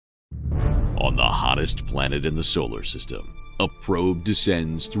On the hottest planet in the solar system, a probe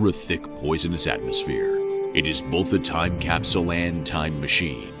descends through a thick, poisonous atmosphere. It is both a time capsule and time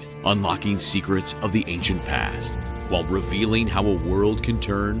machine, unlocking secrets of the ancient past, while revealing how a world can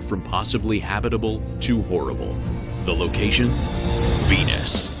turn from possibly habitable to horrible. The location?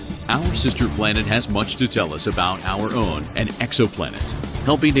 Venus. Our sister planet has much to tell us about our own and exoplanets,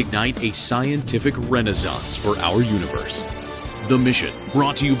 helping ignite a scientific renaissance for our universe. The mission,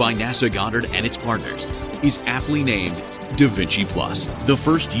 brought to you by NASA Goddard and its partners, is aptly named Davinci Plus, the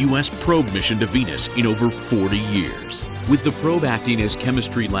first U.S. probe mission to Venus in over 40 years. With the probe acting as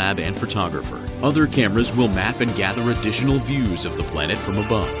chemistry lab and photographer, other cameras will map and gather additional views of the planet from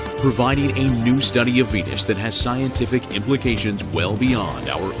above, providing a new study of Venus that has scientific implications well beyond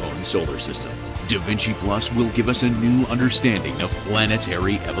our own solar system. Davinci Plus will give us a new understanding of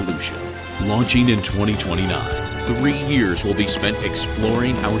planetary evolution. Launching in 2029, 3 years will be spent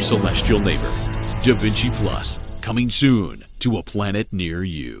exploring our celestial neighbor. Davinci Plus, coming soon to a planet near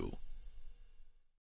you.